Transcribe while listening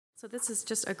So this is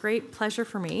just a great pleasure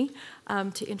for me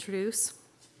to introduce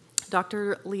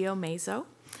Dr. Leo Mazow.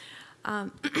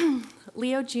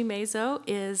 Leo G. Mazow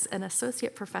is an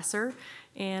associate professor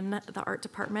in the art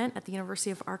department at the University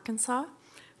of Arkansas,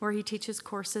 where he teaches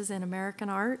courses in American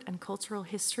art and cultural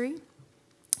history.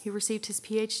 He received his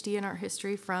PhD in art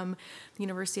history from the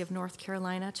University of North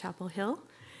Carolina, Chapel Hill.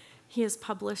 He has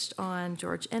published on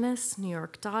George Inness, New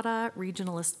York Dada,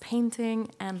 regionalist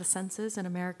painting, and the senses in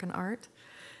American art.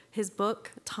 His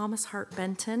book, Thomas Hart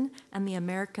Benton and the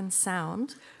American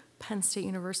Sound, Penn State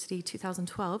University,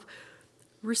 2012,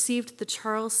 received the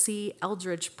Charles C.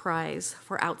 Eldridge Prize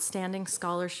for Outstanding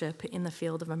Scholarship in the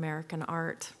field of American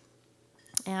art.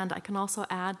 And I can also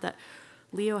add that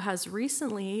Leo has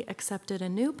recently accepted a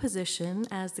new position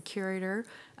as a curator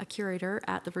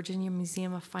at the Virginia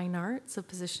Museum of Fine Arts, a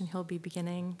position he'll be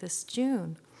beginning this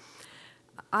June.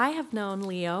 I have known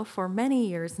Leo for many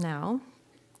years now.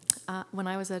 When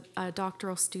I was a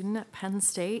doctoral student at Penn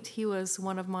State, he was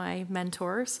one of my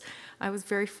mentors. I was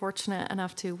very fortunate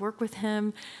enough to work with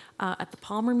him at the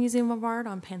Palmer Museum of Art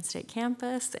on Penn State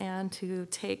campus and to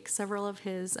take several of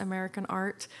his American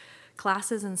art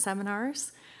classes and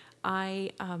seminars.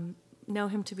 I know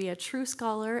him to be a true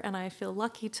scholar, and I feel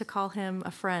lucky to call him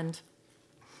a friend.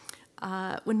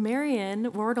 When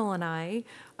Marion Wardle and I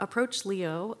approached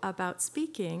Leo about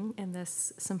speaking in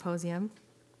this symposium,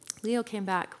 Leo came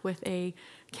back with a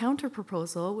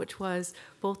counter-proposal, which was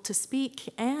both to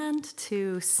speak and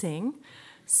to sing,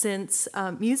 since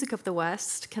music of the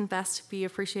West can best be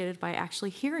appreciated by actually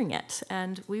hearing it.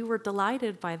 And we were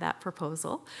delighted by that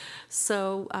proposal.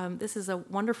 So this is a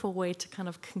wonderful way to kind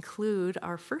of conclude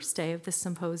our first day of this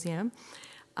symposium.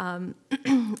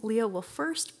 Leo will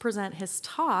first present his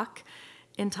talk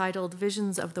entitled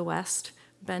Visions of the West,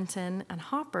 Benton and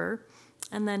Hopper,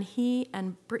 and then he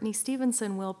and Brittany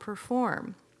Stevenson will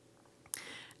perform.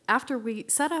 After we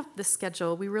set up the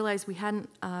schedule, we realized we hadn't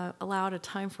allowed a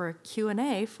time for a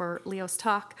Q&A for Leo's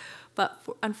talk, but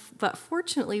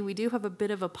fortunately, we do have a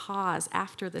bit of a pause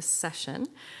after this session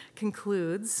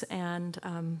concludes, and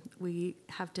we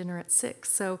have dinner at 6.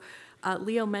 So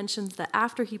Leo mentioned that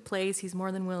after he plays, he's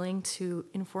more than willing to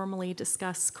informally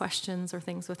discuss questions or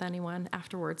things with anyone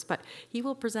afterwards, but he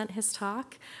will present his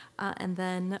talk, and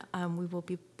then we will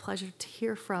be pleased to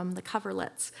hear from the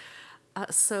coverlets.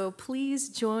 So please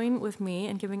join with me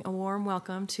in giving a warm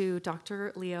welcome to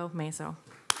Dr. Leo Mazow.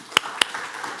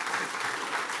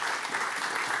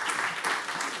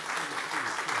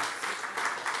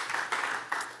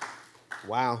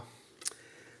 Wow.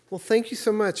 Well, thank you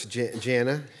so much,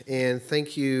 Jana, and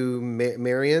thank you,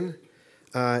 Marion.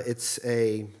 It's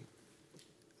a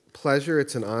pleasure,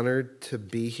 it's an honor to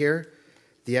be here.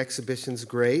 The exhibition's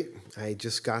great. I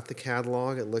just got the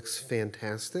catalog. It looks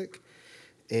fantastic.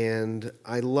 And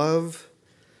I love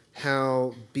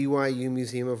how BYU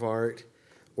Museum of Art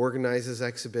organizes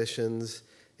exhibitions,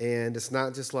 and it's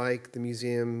not just like the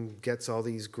museum gets all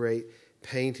these great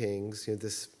paintings,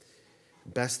 this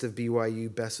best of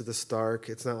BYU, best of the Stark.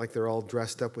 It's not like they're all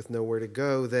dressed up with nowhere to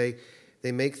go. They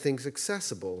make things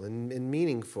accessible and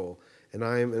meaningful, and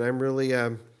I'm really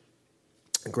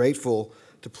grateful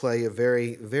to play a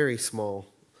very, very small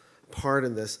part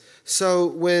in this. So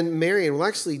when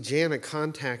Jana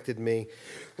contacted me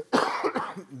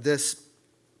this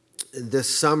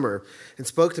summer and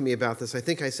spoke to me about this, I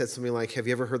think I said something like, "Have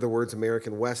you ever heard the words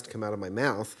American West come out of my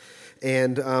mouth?"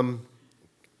 And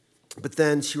but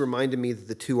then she reminded me that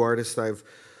the two artists I've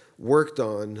worked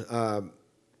on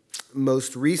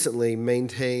most recently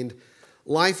maintained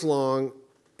lifelong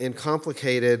and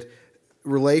complicated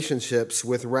relationships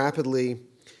with rapidly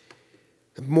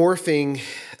morphing,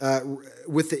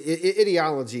 with the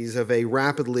ideologies of a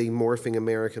rapidly morphing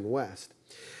American West.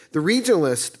 The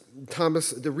regionalist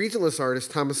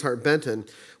artist Thomas Hart Benton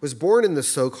was born in the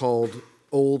so-called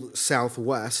Old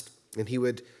Southwest, and he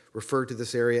would refer to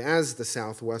this area as the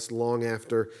Southwest long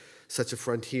after such a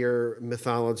frontier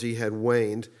mythology had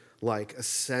waned, like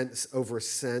over a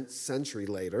century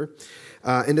later.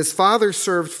 And his father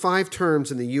served 5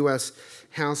 terms in the U.S.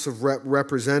 House of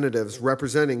Representatives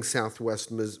representing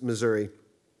Southwest Missouri.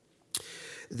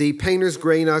 The painter's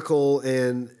gray knuckle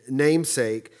and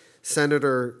namesake,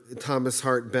 Senator Thomas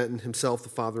Hart Benton, himself the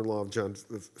father-in-law of John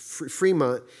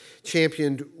Fremont,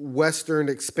 championed Western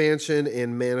expansion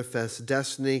and manifest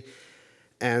destiny,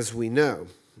 as we know.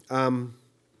 From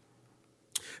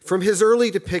his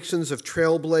early depictions of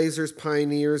trailblazers,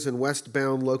 pioneers, and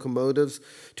westbound locomotives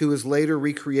to his later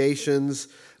recreations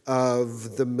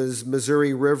of the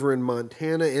Missouri River in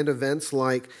Montana and events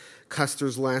like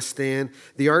Custer's Last Stand,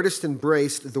 the artist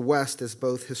embraced the West as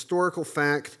both historical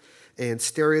fact and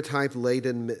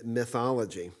stereotype-laden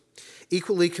mythology.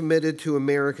 Equally committed to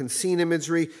American scene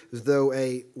imagery, though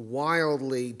a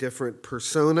wildly different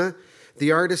persona,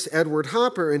 the artist Edward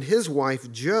Hopper and his wife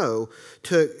Jo,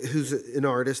 who's an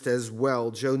artist as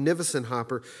well, Jo Nivison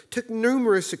Hopper, took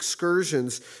numerous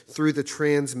excursions through the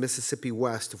trans-Mississippi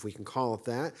West, if we can call it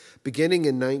that, beginning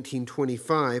in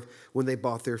 1925 when they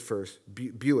bought their first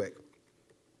Buick.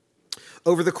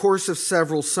 Over the course of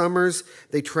several summers,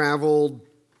 they traveled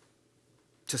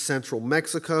to central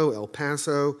Mexico, El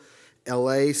Paso,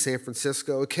 LA, San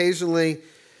Francisco, occasionally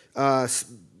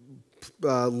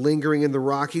lingering in the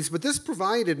Rockies, but this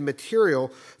provided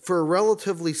material for a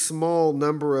relatively small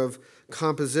number of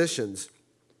compositions.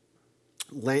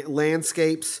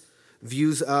 Landscapes,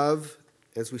 views of,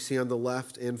 as we see on the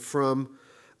left, and from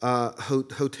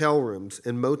hotel rooms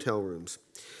and motel rooms.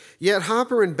 Yet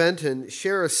Hopper and Benton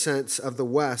share a sense of the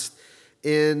West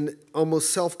in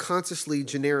almost self-consciously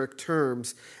generic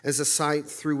terms as a site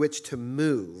through which to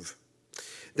move.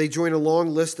 They join a long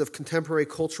list of contemporary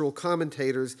cultural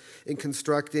commentators in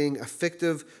constructing a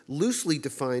fictive, loosely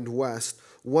defined West,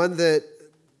 one that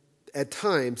at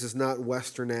times is not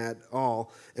Western at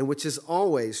all, and which is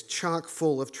always chock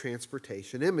full of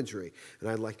transportation imagery. And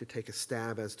I'd like to take a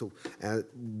stab as to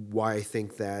why I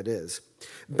think that is.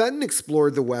 Benton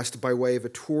explored the West by way of a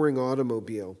touring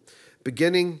automobile.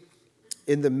 Beginning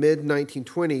in the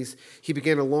mid-1920s, he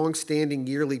began a long-standing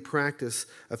yearly practice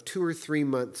of 2 or 3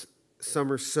 months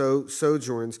summer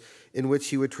sojourns in which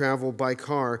he would travel by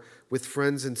car with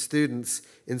friends and students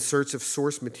in search of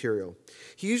source material.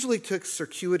 He usually took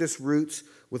circuitous routes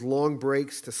with long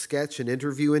breaks to sketch and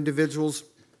interview individuals,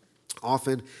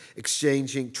 often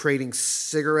trading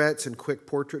cigarettes and quick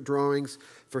portrait drawings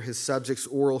for his subjects'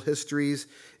 oral histories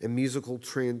and musical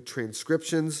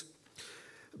transcriptions,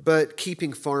 but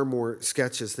keeping far more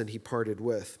sketches than he parted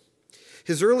with.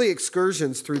 His early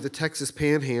excursions through the Texas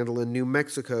Panhandle and New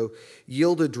Mexico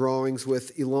yielded drawings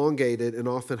with elongated and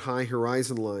often high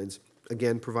horizon lines,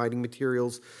 again providing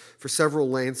materials for several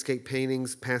landscape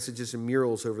paintings, passages, and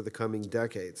murals over the coming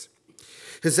decades.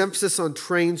 His emphasis on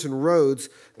trains and roads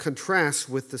contrasts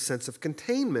with the sense of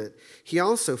containment he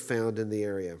also found in the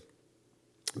area.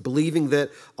 Believing that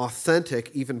authentic,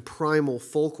 even primal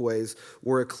folkways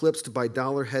were eclipsed by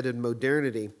dollar-headed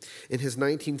modernity, in his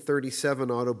 1937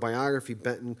 autobiography,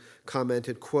 Benton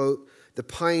commented, quote, "The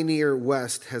pioneer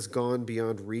West has gone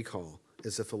beyond recall,"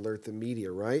 as if alert the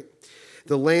media, right?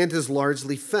 "The land is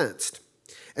largely fenced,"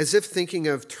 as if thinking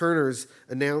of Turner's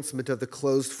announcement of the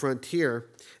closed frontier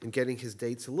and getting his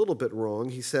dates a little bit wrong,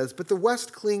 he says, "But the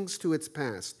West clings to its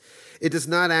past. It does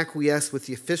not acquiesce with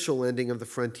the official ending of the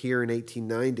frontier in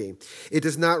 1890. It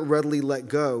does not readily let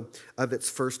go of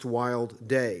its first wild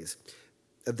days,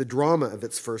 of the drama of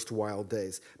its first wild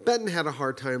days." Benton had a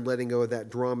hard time letting go of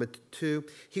that drama, too.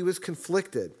 He was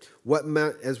conflicted.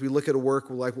 As we look at a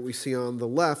work like what we see on the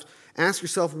left, ask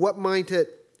yourself, what might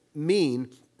it mean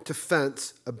to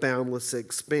fence a boundless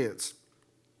expanse?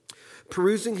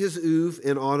 Perusing his oeuvre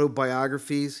and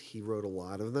autobiographies, he wrote a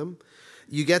lot of them,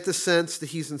 you get the sense that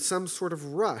he's in some sort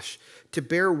of rush to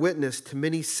bear witness to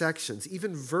many sections,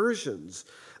 even versions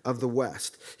of the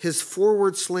West. His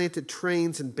forward slanted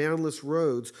trains and boundless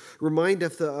roads remind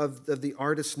us of the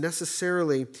artist's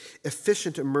necessarily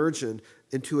efficient immersion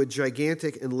into a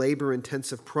gigantic and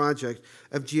labor-intensive project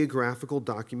of geographical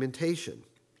documentation.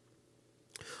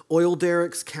 Oil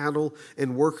derricks, cattle,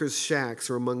 and workers' shacks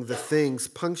are among the things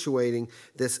punctuating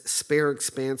this spare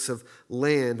expanse of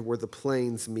land where the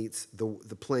plains meet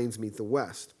the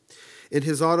West. In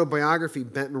his autobiography,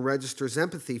 Benton registers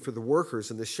empathy for the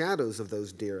workers in the shadows of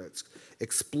those derricks,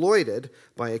 exploited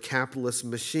by a capitalist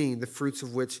machine, the fruits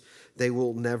of which they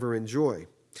will never enjoy.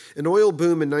 An oil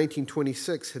boom in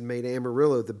 1926 had made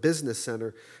Amarillo the business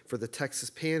center for the Texas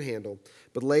Panhandle,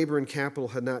 but labor and capital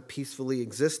had not peacefully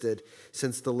existed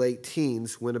since the late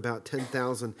teens, when about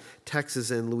 10,000 Texas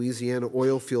and Louisiana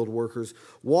oil field workers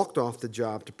walked off the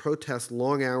job to protest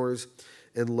long hours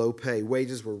and low pay.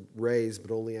 Wages were raised,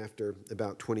 but only after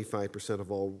about 25%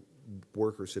 of all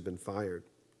workers had been fired.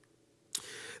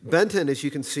 Benton, as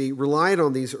you can see, relied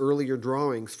on these earlier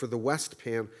drawings for the West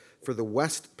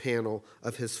panel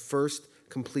of his first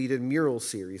completed mural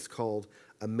series called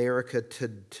America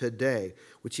Today,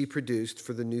 which he produced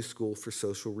for the New School for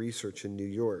Social Research in New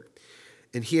York.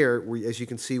 And here, as you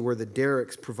can see, where the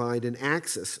derricks provide an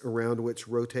axis around which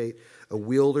rotate a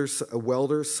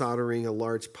welder soldering a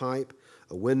large pipe,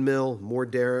 a windmill, more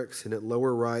derricks, and at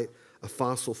lower right, a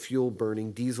fossil fuel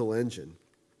burning diesel engine.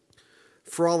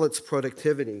 For all its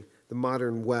productivity, The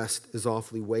modern West is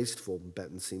awfully wasteful,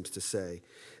 Benton seems to say.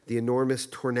 The enormous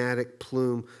tornadic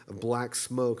plume of black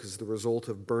smoke is the result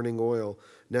of burning oil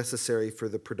necessary for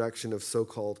the production of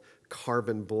so-called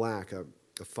carbon black, a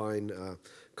fine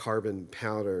carbon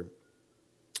powder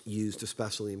used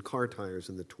especially in car tires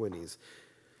in the 20s.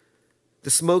 The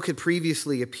smoke had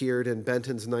previously appeared in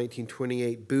Benton's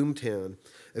 1928 Boomtown,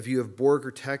 a view of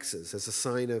Borger, Texas, as a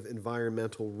sign of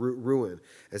environmental ruin,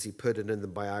 as he put it in the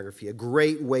biography, a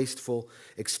great, wasteful,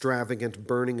 extravagant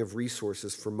burning of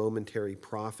resources for momentary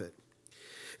profit.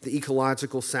 The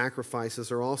ecological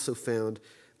sacrifices are also found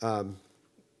in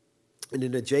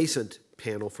an adjacent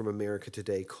panel from America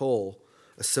Today, Coal,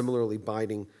 a similarly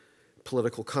biting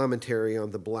political commentary on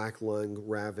the black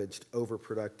lung-ravaged,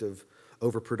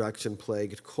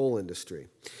 overproduction-plagued coal industry.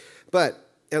 But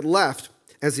at left,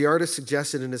 as the artist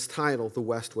suggested in his title, the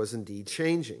West was indeed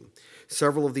changing.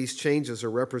 Several of these changes are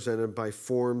represented by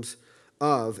forms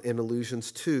of and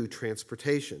allusions to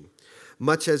transportation.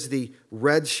 Much as the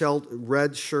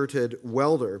red-shirted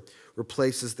welder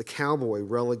replaces the cowboy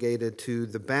relegated to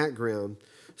the background,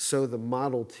 so the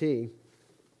Model T,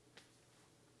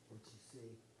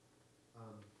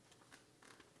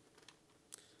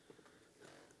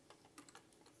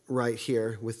 right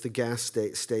here with the gas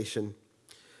station,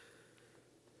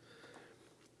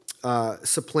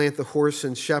 supplant the horse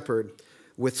and shepherd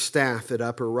with staff at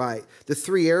upper right. The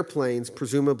three airplanes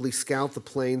presumably scout the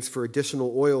plains for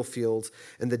additional oil fields,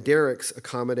 and the derricks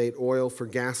accommodate oil for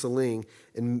gasoline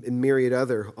and myriad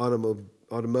other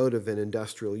automotive and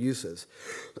industrial uses.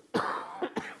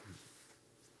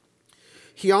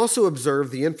 He also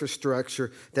observed the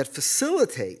infrastructure that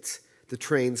facilitates the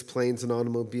trains, planes, and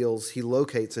automobiles he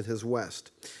locates in his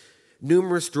West.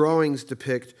 Numerous drawings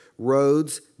depict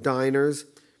roads, diners,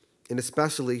 and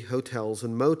especially hotels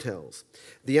and motels.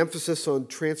 The emphasis on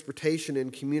transportation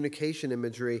and communication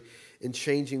imagery in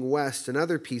Changing West and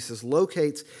other pieces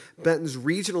locates Benton's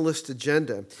regionalist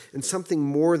agenda in something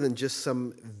more than just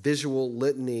some visual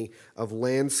litany of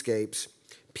landscapes,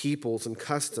 peoples, and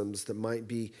customs that might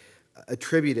be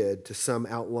attributed to some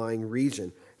outlying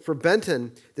region. For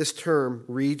Benton, this term,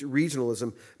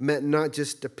 regionalism, meant not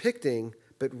just depicting,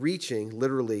 but reaching,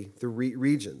 literally, the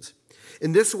regions.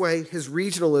 In this way, his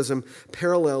regionalism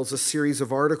parallels a series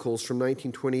of articles from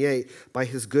 1928 by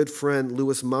his good friend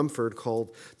Lewis Mumford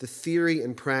called The Theory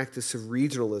and Practice of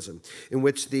Regionalism, in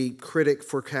which the critic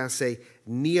forecasts a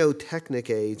neo-technic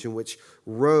age in which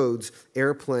roads,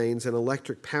 airplanes, and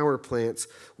electric power plants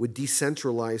would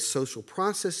decentralize social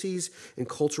processes and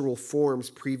cultural forms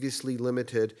previously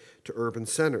limited to urban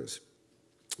centers.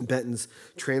 Benton's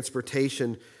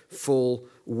transportation full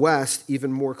West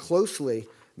even more closely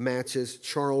matches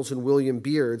Charles and William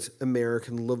Beard's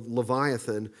American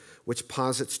Leviathan, which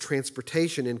posits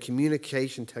transportation and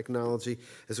communication technology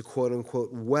as a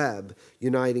quote-unquote web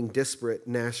uniting disparate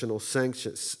national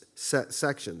sections.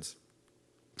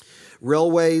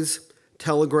 Railways,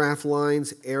 telegraph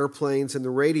lines, airplanes, and the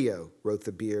radio, wrote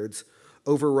the Beards,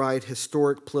 override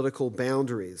historic political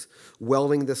boundaries,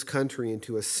 welding this country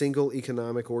into a single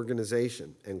economic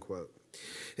organization, end quote.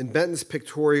 In Benton's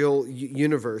pictorial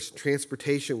universe,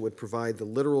 transportation would provide the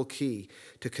literal key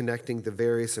to connecting the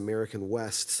various American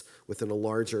Wests within a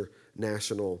larger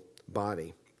national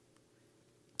body.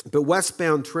 But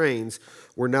westbound trains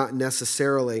were not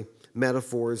necessarily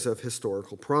metaphors of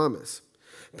historical promise.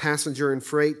 Passenger and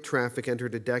freight traffic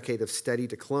entered a decade of steady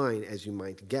decline, as you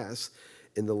might guess,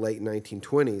 in the late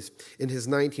 1920s. In his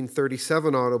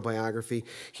 1937 autobiography,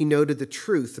 he noted the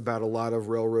truth about a lot of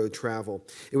railroad travel.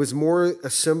 It was more a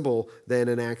symbol than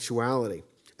an actuality.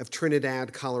 Of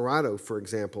Trinidad, Colorado, for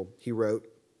example, he wrote,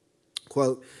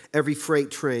 quote, every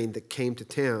freight train that came to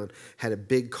town had a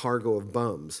big cargo of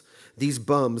bums. These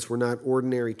bums were not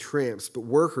ordinary tramps, but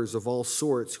workers of all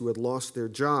sorts who had lost their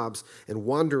jobs and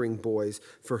wandering boys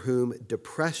for whom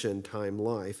depression-time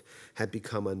life had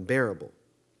become unbearable.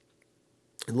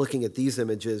 And looking at these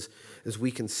images, as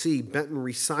we can see, Benton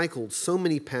recycled so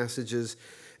many passages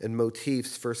and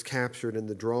motifs first captured in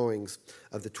the drawings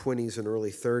of the 20s and early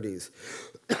 30s.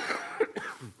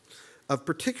 Of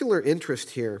particular interest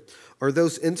here are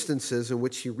those instances in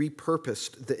which he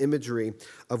repurposed the imagery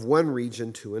of one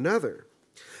region to another.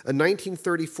 A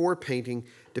 1934 painting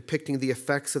depicting the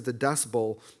effects of the Dust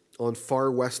Bowl on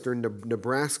far western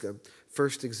Nebraska,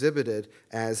 first exhibited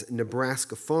as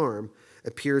Nebraska Farm,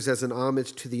 appears as an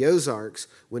homage to the Ozarks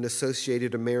when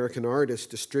Associated American artists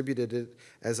distributed it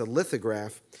as a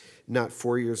lithograph not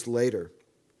 4 years later.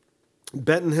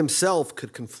 Benton himself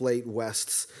could conflate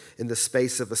Wests in the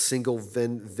space of a single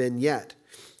vignette,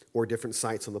 or different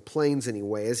sites on the plains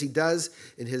anyway, as he does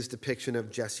in his depiction of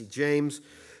Jesse James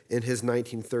in his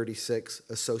 1936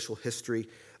 A Social History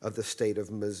of the State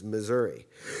of Missouri.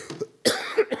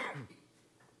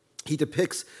 He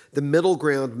depicts the middle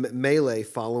ground melee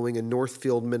following a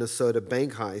Northfield, Minnesota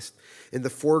bank heist. In the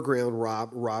foreground,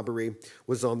 robbery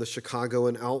was on the Chicago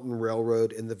and Alton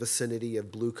Railroad in the vicinity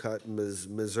of Blue Cut,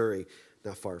 Missouri,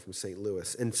 not far from St.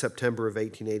 Louis, in September of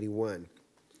 1881.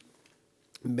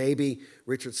 Maybe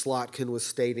Richard Slotkin was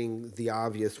stating the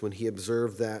obvious when he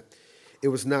observed that it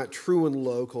was not true in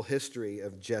local history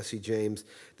of Jesse James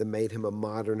that made him a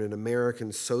modern and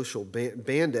American social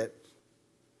bandit,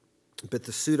 but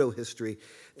the pseudo-history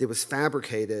that was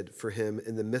fabricated for him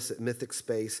in the mythic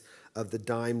space of the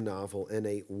dime novel in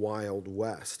a Wild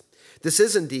West. This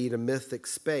is indeed a mythic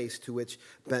space to which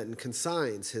Benton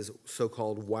consigns his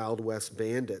so-called Wild West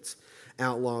bandits,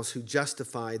 outlaws who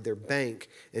justified their bank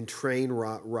and train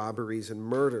robberies and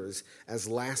murders as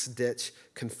last-ditch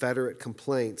Confederate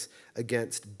complaints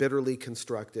against bitterly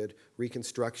contested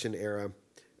Reconstruction-era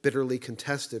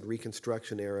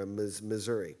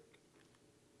Missouri.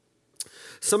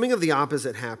 Something of the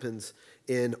opposite happens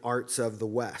in Arts of the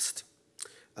West,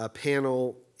 a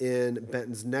panel in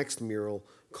Benton's next mural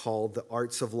called The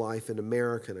Arts of Life in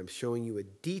America. And I'm showing you a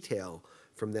detail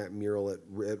from that mural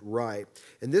at right.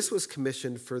 And this was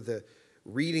commissioned for the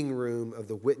reading room of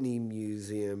the Whitney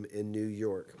Museum in New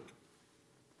York.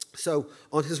 So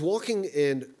on his walking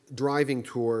and driving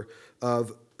tour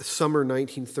of summer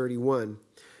 1931,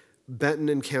 Benton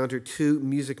encountered two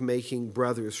music-making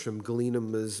brothers from Galena,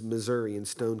 Missouri in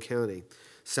Stone County,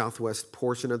 southwest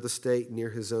portion of the state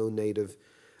near his own native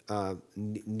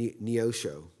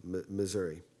Neosho,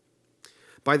 Missouri.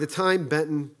 By the time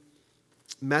Benton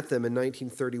met them in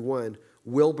 1931,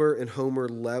 Wilbur and Homer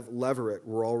Leverett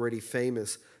were already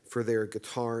famous for their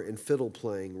guitar and fiddle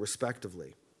playing,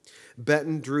 respectively.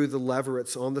 Benton drew the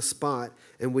Leveretts on the spot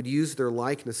and would use their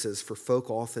likenesses for folk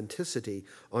authenticity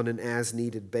on an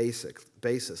as-needed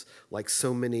basis, like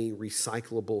so many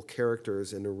recyclable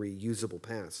characters in a reusable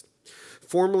past.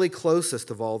 Formerly closest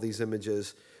of all these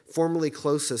images, formerly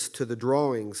closest to the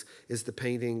drawings, is the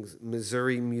painting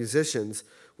Missouri Musicians,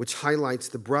 which highlights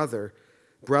the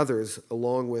brothers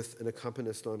along with an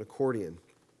accompanist on accordion.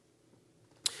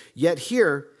 Yet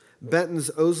here, Benton's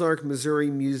Ozark,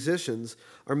 Missouri musicians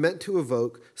are meant to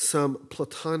evoke some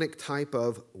Platonic type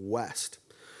of West.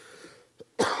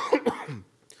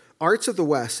 Arts of the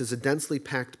West is a densely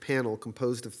packed panel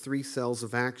composed of 3 cells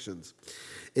of actions,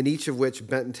 in each of which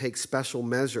Benton takes special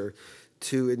measure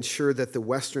to ensure that the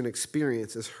Western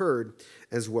experience is heard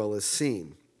as well as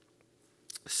seen.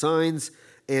 Signs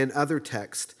and other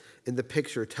text in the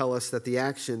picture tell us that the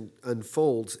action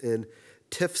unfolds in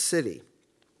Tiff City,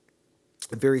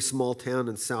 a very small town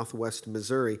in southwest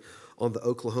Missouri on the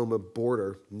Oklahoma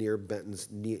border near Benton's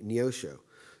Neosho.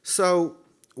 So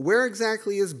where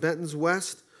exactly is Benton's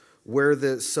West, where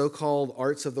the so-called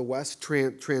Arts of the West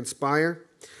transpire?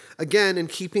 Again, in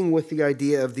keeping with the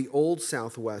idea of the Old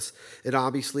Southwest, it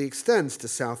obviously extends to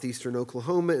southeastern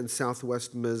Oklahoma and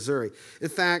southwest Missouri. In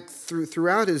fact,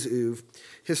 throughout his oeuvre,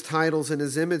 his titles and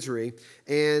his imagery,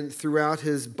 and throughout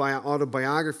his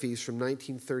autobiographies from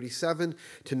 1937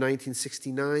 to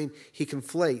 1969, he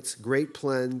conflates Great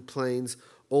Plains,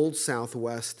 Old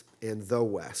Southwest, and the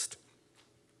West.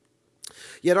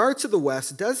 Yet Arts of the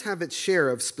West does have its share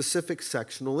of specific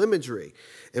sectional imagery,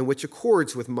 and which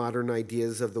accords with modern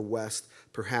ideas of the West,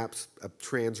 perhaps a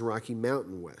trans-Rocky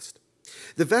Mountain West.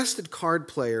 The vested card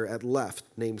player at left,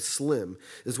 named Slim,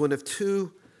 is one of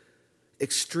 2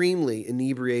 extremely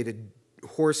inebriated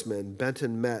horsemen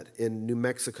Benton met in New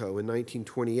Mexico in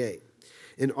 1928.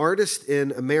 An artist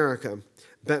in America,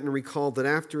 Benton recalled that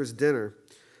after his dinner,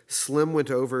 Slim went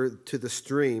over to the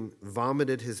stream,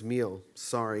 vomited his meal,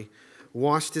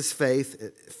 washed his face,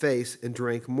 and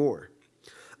drank more.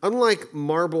 Unlike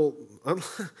Marsden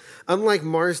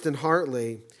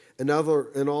Hartley and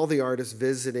all the artists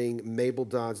visiting Mabel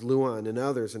Dodge Luan and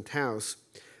others in Taos,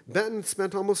 Benton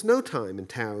spent almost no time in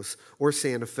Taos or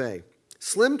Santa Fe.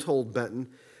 Slim told Benton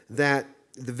that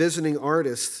the visiting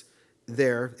artists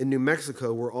there in New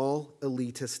Mexico were all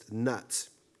elitist nuts.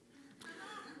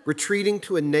 Retreating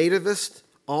to a nativist,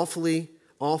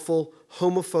 awful,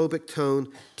 homophobic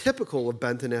tone typical of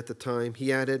Benton at the time,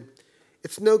 he added,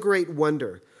 "It's no great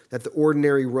wonder that the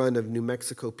ordinary run of New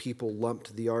Mexico people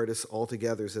lumped the artists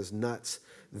altogether as nuts,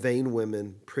 vain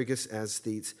women, priggish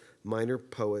aesthetes, minor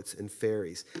poets, and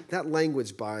fairies." That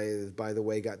language, by the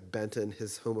way, got Benton,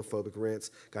 his homophobic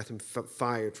rants, got him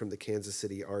fired from the Kansas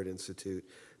City Art Institute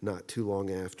not too long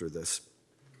after this.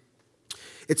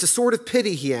 It's a sort of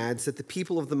pity, he adds, that the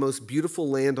people of the most beautiful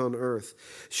land on earth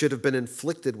should have been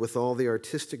inflicted with all the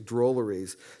artistic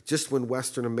drolleries just when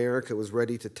Western America was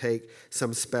ready to take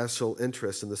some special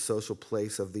interest in the social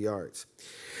place of the arts.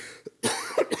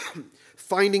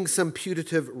 Finding some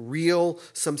putative real,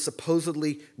 some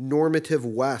supposedly normative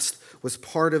West was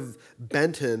part of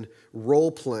Benton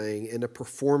role-playing in a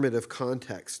performative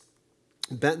context.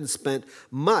 Benton spent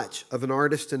much of an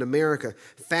artist in America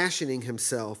fashioning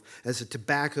himself as a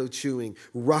tobacco-chewing,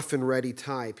 rough-and-ready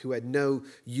type who had no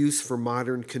use for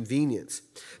modern convenience.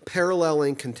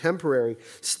 Paralleling contemporary,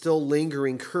 still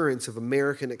lingering currents of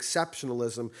American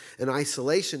exceptionalism and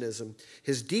isolationism,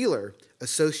 his dealer,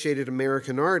 Associated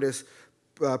American Artists,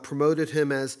 promoted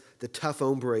him as the tough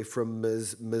hombre from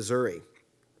Missouri.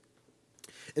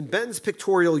 In Benton's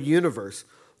pictorial universe,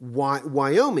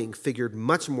 Wyoming figured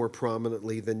much more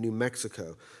prominently than New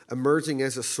Mexico, emerging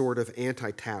as a sort of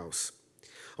anti-Taos.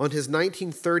 On his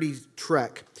 1930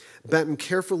 trek, Benton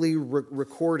carefully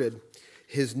recorded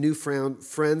his newfound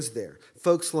friends there,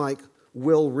 folks like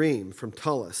Will Ream from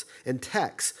Tullis, and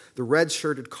Tex, the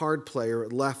red-shirted card player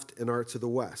left in Arts of the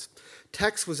West.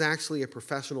 Tex was actually a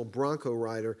professional bronco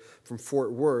rider from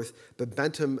Fort Worth, but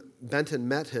Benton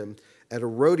met him at a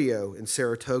rodeo in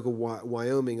Saratoga,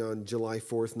 Wyoming on July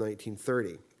 4th,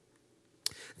 1930.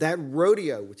 That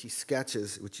rodeo, which he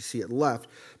sketches, which you see at left,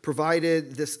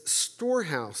 provided this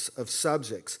storehouse of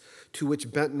subjects to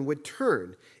which Benton would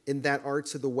turn in that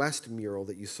Arts of the West mural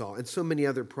that you saw, and so many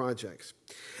other projects.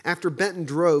 After Benton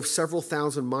drove several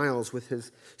thousand miles with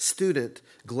his student,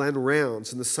 Glenn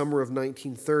Rounds, in the summer of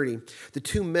 1930, the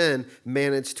two men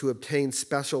managed to obtain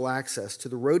special access to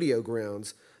the rodeo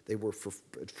grounds. They were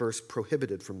at first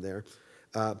prohibited from there,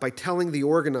 by telling the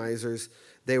organizers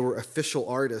they were official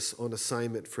artists on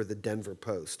assignment for the Denver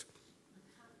Post.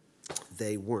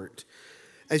 They weren't.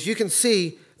 As you can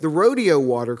see, the rodeo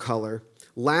watercolor,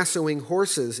 lassoing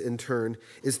horses, in turn,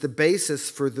 is the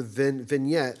basis for the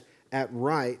vignette at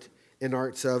right in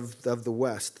Arts of the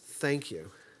West. Thank you.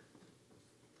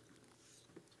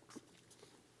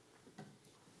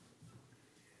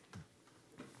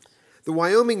 The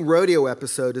Wyoming rodeo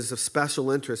episode is of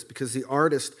special interest because the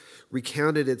artist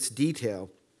recounted its details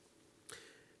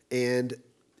and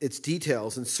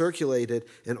circulated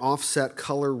an offset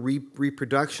color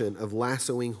reproduction of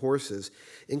lassoing horses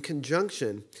in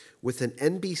conjunction with an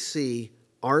NBC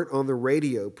Art on the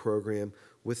Radio program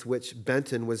with which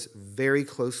Benton was very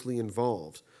closely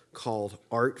involved, called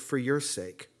Art for Your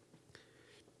Sake.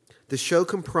 The show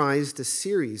comprised a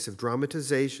series of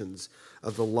dramatizations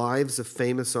of the lives of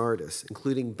famous artists,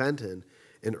 including Benton,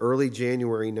 in early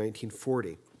January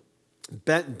 1940.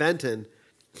 Benton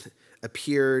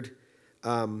appeared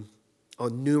on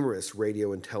numerous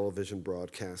radio and television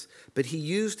broadcasts, but he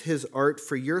used his Art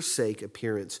for Your Sake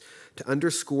appearance to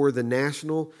underscore the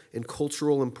national and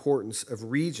cultural importance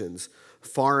of regions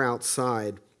far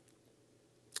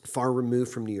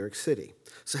removed from New York City.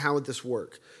 So how would this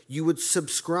work? You would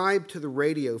subscribe to the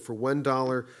radio for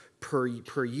 $1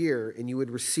 per year, and you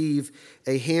would receive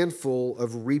a handful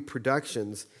of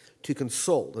reproductions to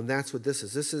consult, and that's what this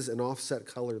is. This is an offset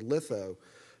color litho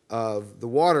of the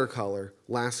watercolor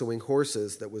lassoing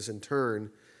horses that was in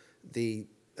turn the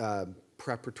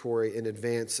preparatory in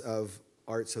advance of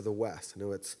Arts of the West. I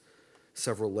know it's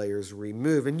several layers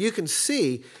removed, and you can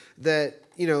see that,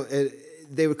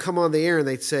 they would come on the air and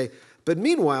they'd say, but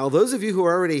meanwhile, those of you who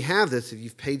already have this, if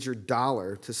you've paid your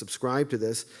 $1 to subscribe to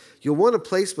this, you'll want to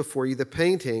place before you the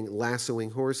painting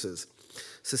Lassoing Horses.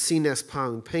 It's a Cines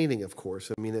Pound painting, of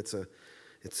course. I mean, it's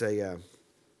a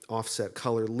offset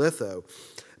color litho.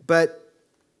 But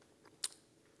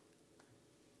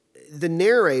the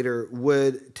narrator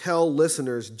would tell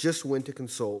listeners just when to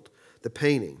consult the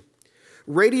painting.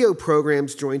 Radio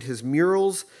programs joined his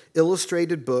murals,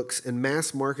 illustrated books, and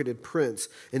mass-marketed prints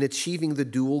in achieving the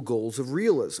dual goals of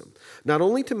realism, not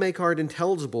only to make art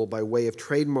intelligible by way of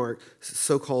trademark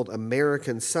so-called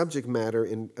American subject matter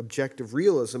in objective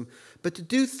realism, but to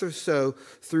do so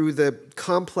through the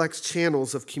complex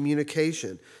channels of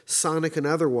communication, sonic and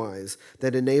otherwise,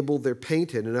 that enabled their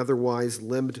painted and otherwise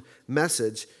limned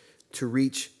message to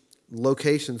reach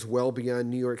locations well beyond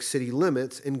New York City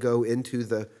limits and go into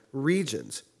the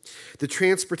regions. The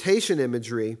transportation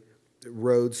imagery,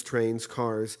 roads, trains,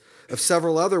 cars, of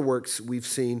several other works we've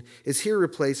seen is here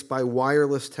replaced by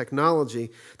wireless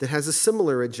technology that has a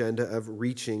similar agenda of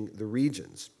reaching the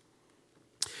regions.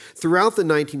 Throughout the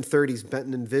 1930s,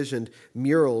 Benton envisioned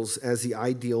murals as the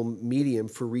ideal medium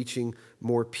for reaching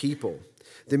more people.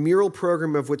 The mural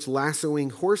program of which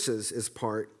Lassoing Horses is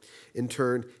part, in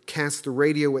turn, cast the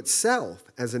radio itself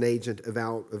as an agent of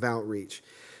outreach.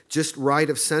 Just right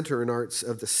of center in Arts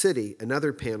of the City,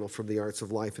 another panel from the Arts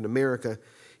of Life in America,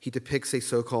 he depicts a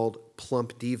so-called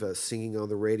plump diva singing on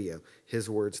the radio. His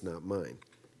words, not mine.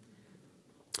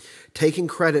 Taking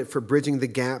credit for bridging the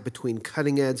gap between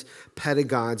cutting-edge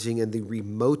pedagogy and the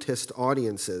remotest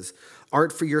audiences,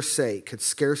 Art for Your Sake could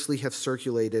scarcely have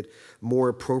circulated more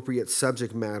appropriate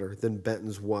subject matter than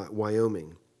Benton's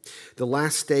Wyoming. The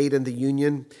last state in the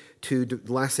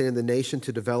nation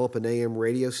to develop an AM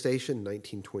radio station,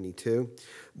 1922.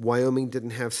 Wyoming didn't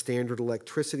have standard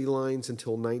electricity lines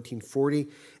until 1940,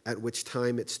 at which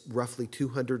time its roughly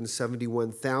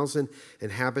 271,000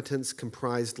 inhabitants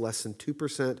comprised less than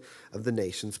 2% of the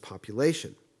nation's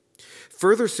population.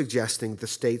 Further suggesting the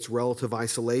state's relative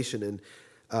isolation and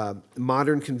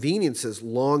modern conveniences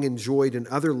long enjoyed in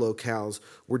other locales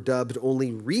were dubbed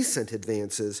only recent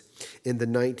advances in the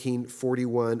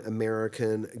 1941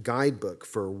 American Guidebook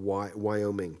for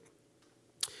Wyoming.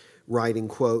 Writing,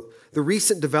 quote, "The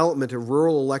recent development of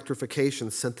rural electrification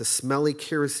sent the smelly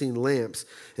kerosene lamps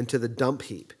into the dump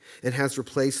heap and has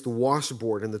replaced the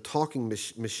washboard and the talking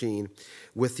machine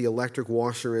with the electric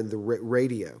washer and the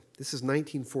radio." This is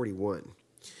 1941.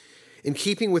 In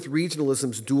keeping with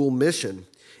regionalism's dual mission,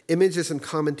 images and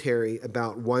commentary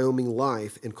about Wyoming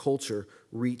life and culture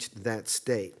reached that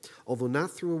state, although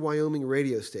not through a Wyoming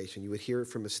radio station. You would hear it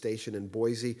from a station in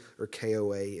Boise or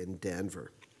KOA in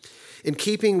Denver. In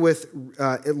keeping with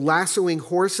lassoing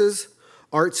horses,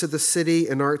 Arts of the City,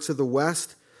 and Arts of the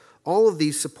West, all of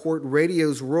these support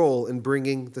radio's role in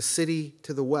bringing the city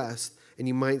to the West, and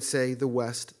you might say the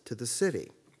West to the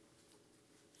city.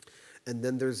 And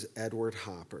then there's Edward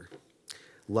Hopper.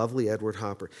 Lovely Edward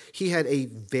Hopper. He had a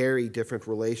very different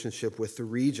relationship with the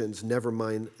regions, never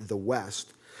mind the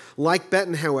West. Like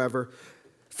Benton, however,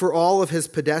 for all of his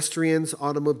pedestrians,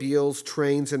 automobiles,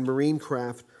 trains, and marine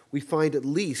craft, we find at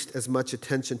least as much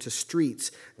attention to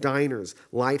streets, diners,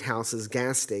 lighthouses,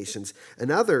 gas stations, and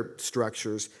other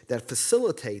structures that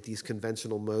facilitate these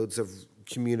conventional modes of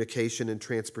communication and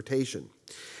transportation.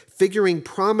 Figuring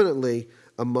prominently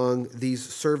among these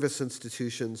service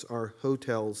institutions are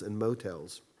hotels and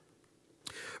motels.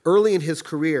 Early in his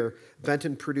career,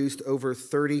 Benton produced over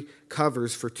 30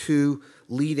 covers for two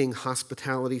leading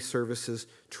hospitality services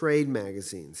trade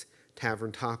magazines,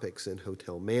 Tavern Topics and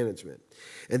Hotel Management.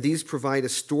 And these provide a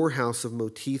storehouse of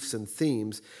motifs and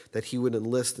themes that he would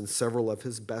enlist in several of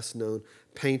his best-known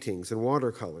paintings and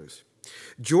watercolors.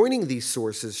 Joining these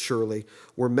sources, surely,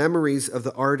 were memories of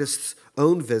the artist's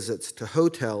own visits to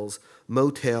hotels,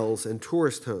 motels, and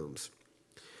tourist homes.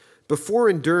 Before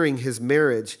and during his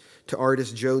marriage to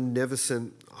artist Joe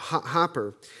Nivison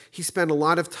Hopper, he spent a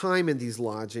lot of time in these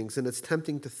lodgings, and it's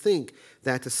tempting to think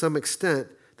that, to some extent,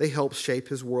 they helped shape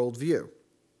his worldview.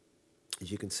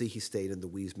 As you can see, he stayed in the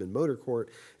Wiesman Motor Court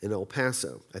in El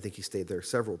Paso. I think he stayed there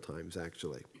several times,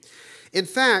 actually. In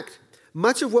fact,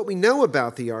 much of what we know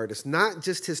about the artist, not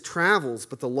just his travels,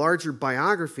 but the larger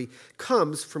biography,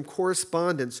 comes from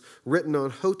correspondence written on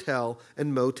hotel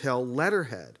and motel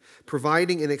letterhead,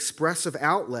 providing an expressive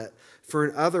outlet for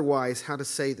an otherwise, how to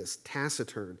say this,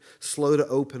 taciturn, slow to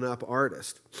open up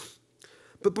artist.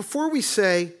 But before we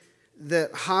say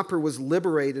that Hopper was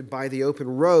liberated by the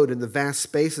open road in the vast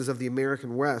spaces of the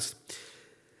American West,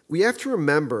 we have to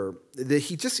remember that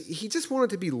he just wanted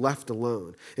to be left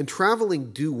alone, and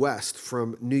traveling due west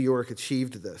from New York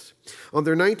achieved this. On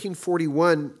their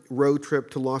 1941 road trip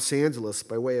to Los Angeles,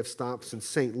 by way of stops in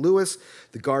St. Louis,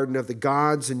 the Garden of the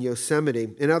Gods, and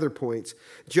Yosemite, and other points,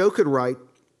 Joe could write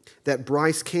that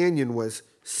Bryce Canyon was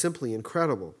simply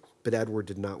incredible, but Edward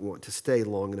did not want to stay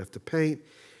long enough to paint.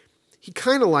 He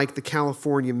kind of liked the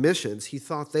California missions. He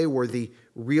thought they were the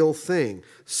real thing,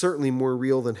 certainly more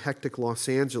real than hectic Los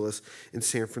Angeles and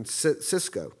San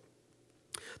Francisco.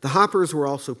 The Hoppers were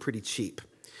also pretty cheap.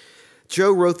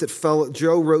 Joe wrote to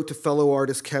fellow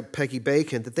artist Peggy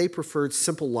Bacon that they preferred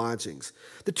simple lodgings.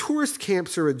 The tourist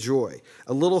camps are a joy.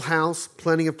 A little house,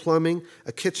 plenty of plumbing,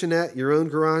 a kitchenette, your own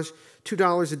garage,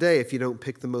 $2 a day if you don't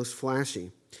pick the most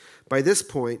flashy. By this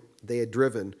point, they had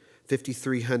driven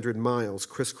 5,300 miles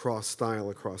crisscross style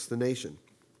across the nation.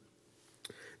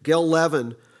 Gail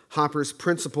Levin, Hopper's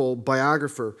principal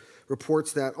biographer,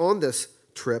 reports that on this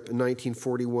trip in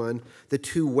 1941, the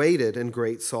two waited in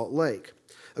Great Salt Lake.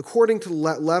 According to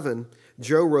Levin,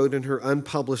 Joe wrote in her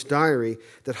unpublished diary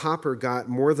that Hopper got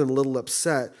more than a little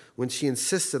upset when she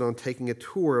insisted on taking a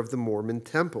tour of the Mormon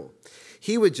temple.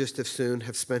 He would just as soon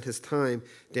have spent his time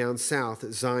down south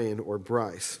at Zion or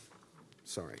Bryce.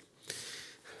 Sorry.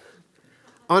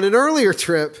 On an earlier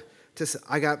trip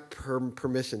I got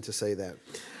permission to say that.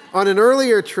 On an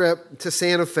earlier trip to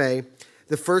Santa Fe,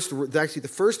 the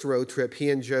first road trip he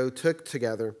and Joe took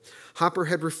together, Hopper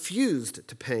had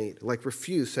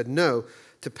said no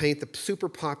to paint the super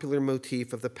popular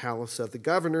motif of the Palace of the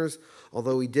Governors,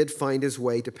 although he did find his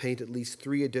way to paint at least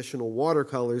 3 additional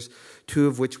watercolors, 2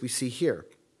 of which we see here.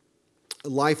 A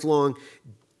lifelong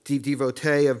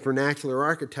devotee of vernacular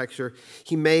architecture,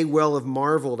 he may well have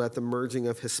marveled at the merging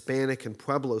of Hispanic and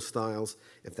Pueblo styles,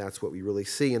 if that's what we really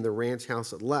see, in the ranch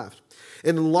house at left.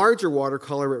 In the larger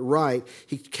watercolor at right,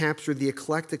 he captured the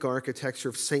eclectic architecture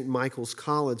of St. Michael's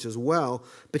College as well,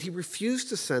 but he refused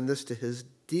to send this to his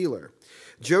dealer.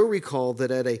 Joe recalled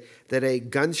that a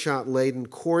gunshot-laden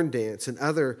corn dance and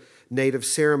other native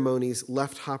ceremonies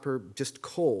left Hopper just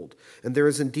cold, and there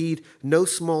is indeed no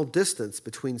small distance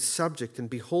between subject and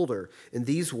beholder in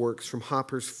these works from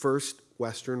Hopper's first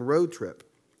Western road trip.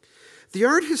 The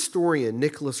art historian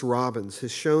Nicholas Robbins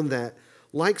has shown that,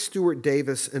 like Stuart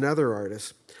Davis and other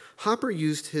artists, Hopper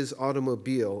used his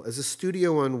automobile as a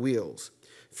studio on wheels,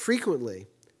 frequently,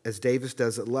 as Davis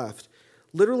does at left,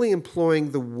 literally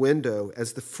employing the window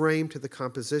as the frame to the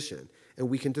composition, and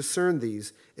we can discern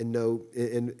these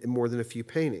in more than a few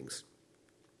paintings.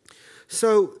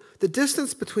 So the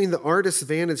distance between the artist's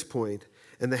vantage point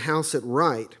and the house at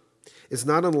right is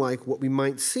not unlike what we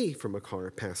might see from a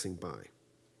car passing by.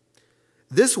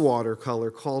 This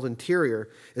watercolor, called Interior,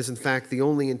 is in fact the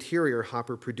only interior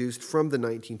Hopper produced from the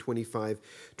 1925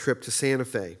 trip to Santa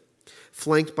Fe.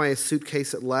 Flanked by a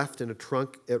suitcase at left and a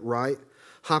trunk at right,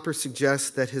 Hopper suggests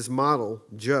that his model,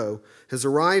 Joe, has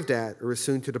arrived at or is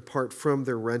soon to depart from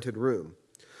their rented room.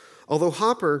 Although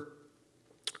Hopper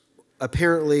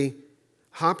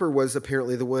was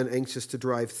apparently the one anxious to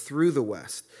drive through the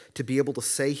West, to be able to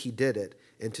say he did it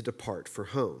and to depart for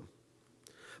home.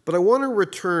 But I want to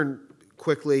return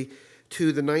quickly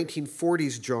to the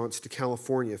 1940s jaunts to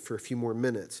California for a few more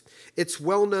minutes. It's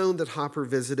well known that Hopper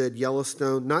visited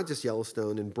Yellowstone, not just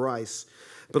Yellowstone and Bryce,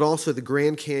 but also the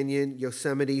Grand Canyon,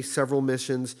 Yosemite, several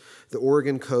missions, the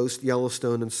Oregon coast,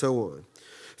 Yellowstone, and so on.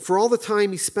 For all the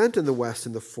time he spent in the West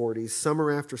in the 40s,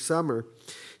 summer after summer,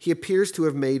 he appears to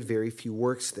have made very few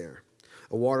works there.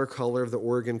 A watercolor of the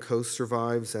Oregon coast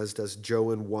survives, as does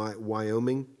Joe in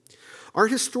Wyoming.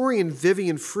 Art historian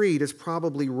Vivian Freed is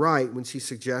probably right when she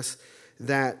suggests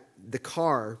that the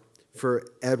car for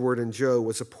Edward and Joe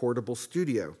was a portable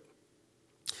studio.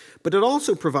 But it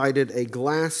also provided a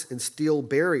glass and steel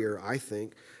barrier, I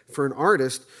think, for an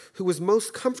artist who was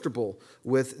most comfortable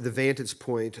with the vantage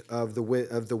point of the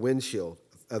windshield,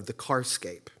 of the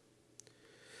carscape.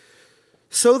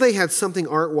 So they had something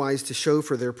art-wise to show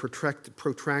for their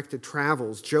protracted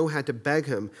travels. Joe had to beg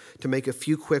him to make a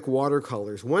few quick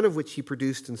watercolors, one of which he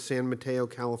produced in San Mateo,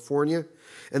 California,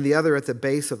 and the other at the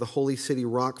base of the Holy City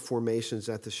rock formations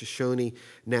at the Shoshone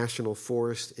National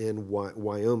Forest in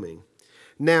Wyoming.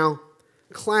 Now,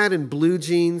 clad in blue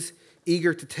jeans,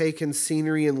 eager to take in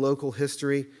scenery and local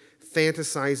history,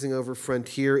 fantasizing over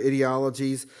frontier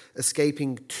ideologies,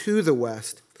 escaping to the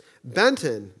West,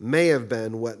 Benton may have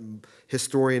been what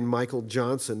historian Michael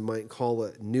Johnson might call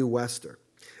a New Wester.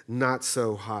 Not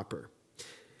so Hopper.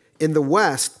 In the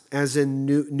West, as in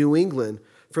New England,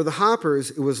 for the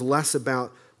Hoppers, it was less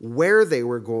about where they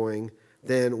were going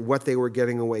than what they were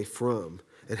getting away from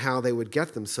and how they would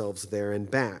get themselves there and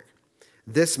back.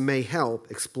 This may help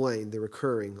explain the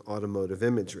recurring automotive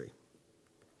imagery.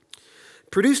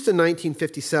 Produced in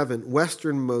 1957,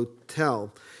 Western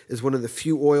Motel is one of the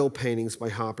few oil paintings by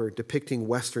Hopper depicting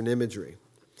Western imagery.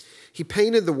 He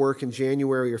painted the work in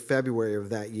January or February of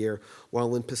that year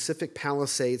while in Pacific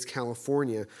Palisades,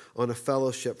 California, on a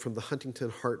fellowship from the Huntington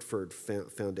Hartford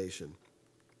Foundation.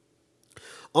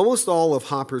 Almost all of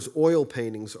Hopper's oil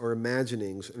paintings are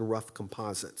imaginings and rough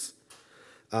composites.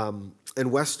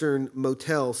 And Western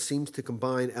Motel seems to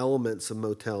combine elements of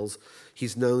motels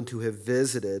he's known to have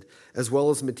visited, as well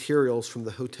as materials from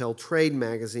the hotel trade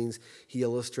magazines he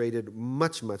illustrated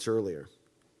much, much earlier.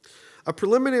 A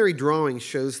preliminary drawing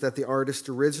shows that the artist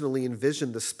originally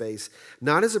envisioned the space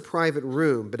not as a private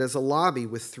room, but as a lobby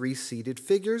with 3 seated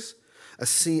figures, a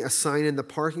sign in the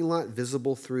parking lot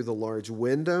visible through the large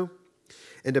window,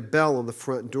 and a bell on the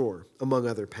front door, among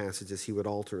other passages he would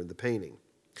alter in the painting.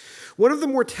 One of the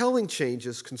more telling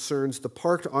changes concerns the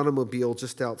parked automobile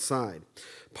just outside,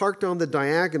 parked on the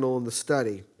diagonal in the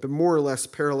study, but more or less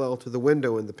parallel to the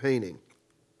window in the painting.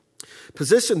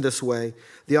 Positioned this way,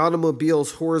 the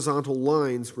automobile's horizontal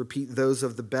lines repeat those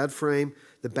of the bed frame,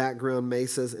 the background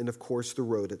mesas, and of course the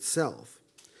road itself.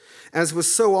 As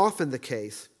was so often the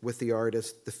case with the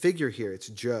artist, the figure here, it's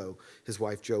Joe, his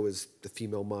wife Jo is the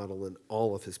female model in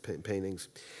all of his paintings,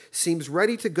 seems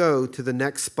ready to go to the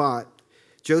next spot.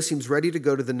 Joe seems ready to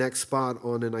go to the next spot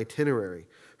on an itinerary.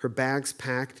 her bags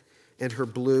packed, and her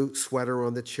blue sweater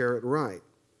on the chair at right.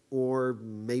 Or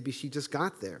maybe she just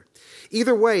got there.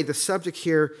 Either way, the subject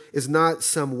here is not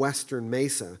some Western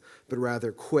mesa, but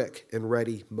rather quick and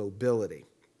ready mobility.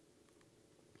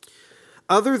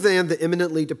 Other than the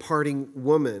imminently departing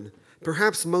woman,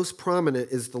 perhaps most prominent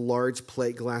is the large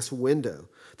plate glass window,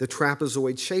 the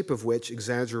trapezoid shape of which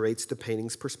exaggerates the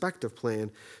painting's perspective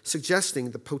plan,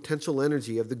 suggesting the potential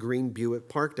energy of the green Buick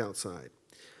parked outside.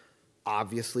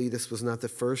 Obviously, this was not the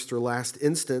first or last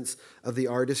instance of the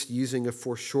artist using a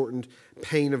foreshortened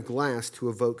pane of glass to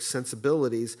evoke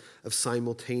sensibilities of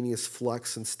simultaneous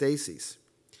flux and stasis.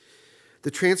 The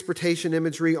transportation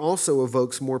imagery also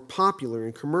evokes more popular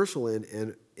and commercial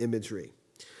imagery.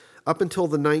 Up until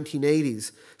the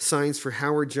 1980s, signs for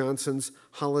Howard Johnson's,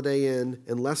 Holiday Inn,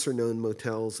 and lesser-known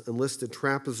motels enlisted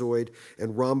trapezoid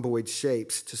and rhomboid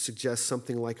shapes to suggest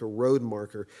something like a road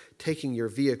marker taking your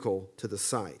vehicle to the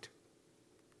site.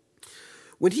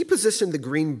 When he positioned the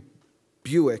green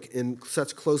Buick in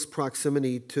such close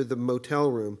proximity to the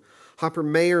motel room, Hopper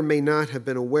may or may not have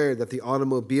been aware that the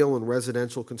automobile and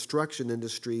residential construction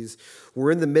industries were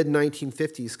in the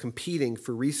mid-1950s competing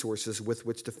for resources with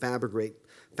which to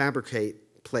fabricate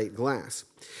plate glass.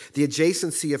 The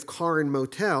adjacency of car and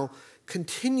motel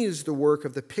continues the work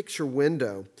of the picture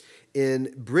window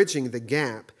in bridging the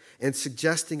gap and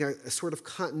suggesting a sort of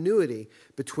continuity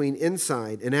between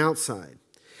inside and outside.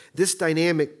 This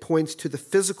dynamic points to the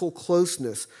physical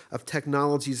closeness of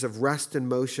technologies of rest and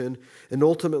motion and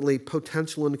ultimately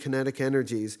potential and kinetic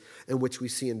energies, in which we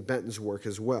see in Benton's work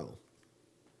as well.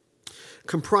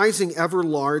 Comprising ever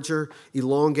larger,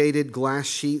 elongated glass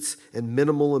sheets and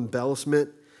minimal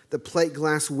embellishment, the plate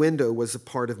glass window was a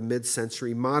part of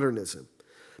mid-century modernism.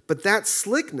 But that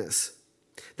slickness,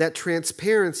 that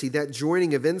transparency, that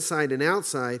joining of inside and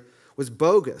outside was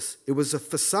bogus. It was a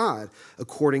facade,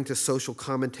 according to social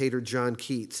commentator John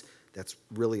Keats, that's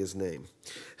really his name,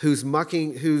 whose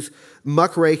muckraking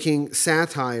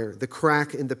satire, The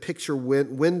Crack in the Picture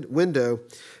Window,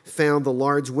 found the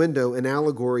large window an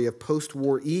allegory of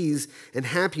post-war ease and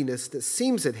happiness that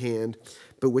seems at hand,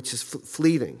 but which is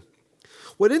fleeting.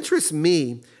 What interests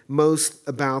me most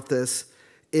about this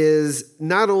is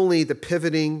not only the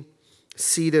pivoting,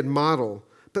 seated model,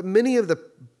 but many of the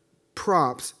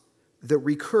props that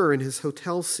recur in his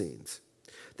hotel scenes.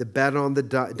 The bed on the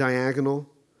diagonal,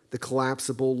 the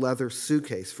collapsible leather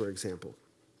suitcase, for example.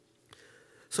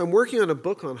 So I'm working on a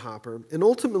book on Hopper, and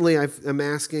ultimately I'm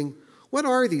asking, what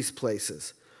are these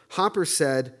places? Hopper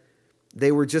said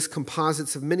they were just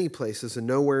composites of many places and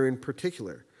nowhere in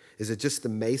particular. Is it just the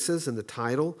mesas and the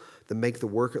title that make the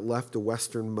work at left a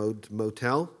Western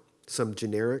motel, some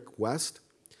generic West?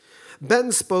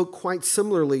 Benton spoke quite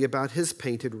similarly about his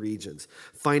painted regions,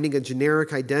 finding a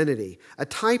generic identity, a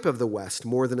type of the West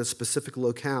more than a specific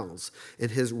locales, in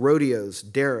his rodeos,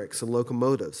 derricks, and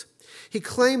locomotives. He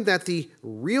claimed that the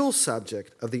real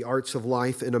subject of the arts of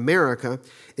life in America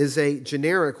is a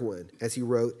generic one, as he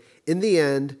wrote, in the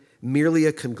end, merely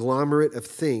a conglomerate of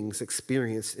things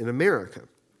experienced in America.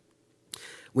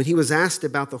 When he was asked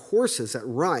about the horses at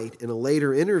Wright in a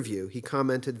later interview, he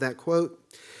commented that, quote,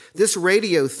 "This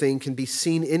radio thing can be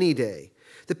seen any day.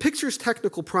 The picture's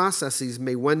technical processes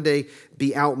may one day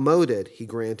be outmoded," he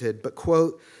granted, but,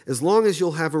 quote, "as long as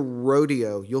you'll have a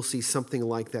rodeo, you'll see something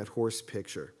like that horse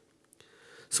picture."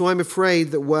 So I'm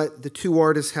afraid that what the two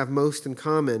artists have most in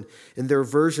common in their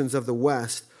versions of the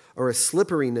West are a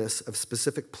slipperiness of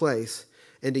specific place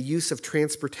and a use of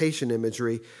transportation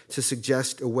imagery to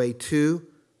suggest a way to,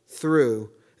 through,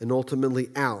 and ultimately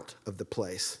out of the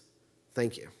place.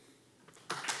 Thank you.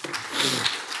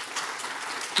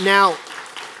 Now,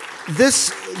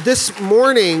 this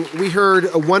morning we heard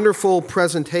a wonderful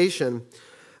presentation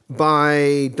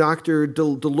by Dr.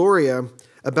 Deloria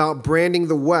about branding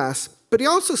the West, but he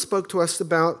also spoke to us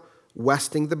about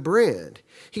westing the brand.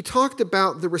 He talked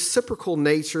about the reciprocal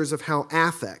natures of how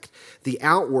affect, the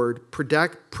outward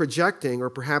projecting or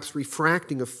perhaps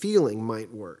refracting a feeling,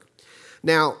 might work.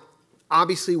 Now,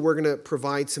 obviously we're going to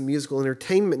provide some musical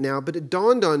entertainment now, but it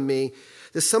dawned on me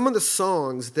that some of the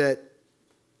songs that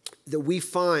we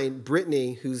find,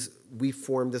 Brittany, we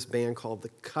formed this band called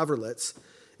the Coverlets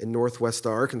in Northwest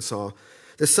Arkansas,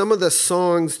 that some of the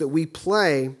songs that we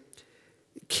play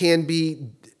can be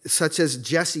such as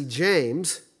Jesse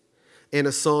James and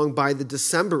a song by the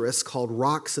Decemberists called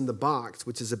Rocks in the Box,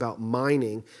 which is about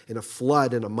mining and a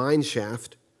flood in a mine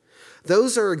shaft.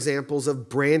 Those are examples of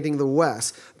branding the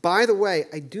West. By the way,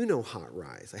 I do know Hot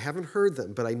Rise. I haven't heard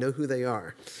them, but I know who they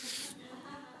are.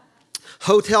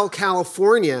 Hotel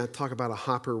California, talk about a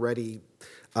Hopper-ready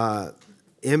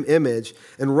image.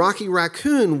 And Rocky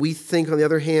Raccoon, we think, on the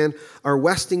other hand, are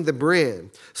westing the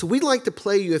brand. So we'd like to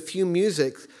play you a few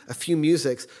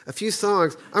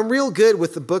songs. I'm real good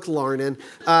with the book, Larnon.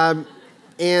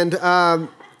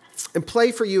 And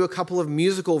play for you a couple of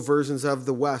musical versions of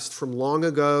the West from long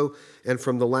ago and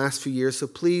from the last few years. So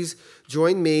please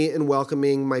join me in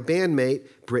welcoming my bandmate,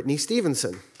 Brittany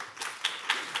Stevenson.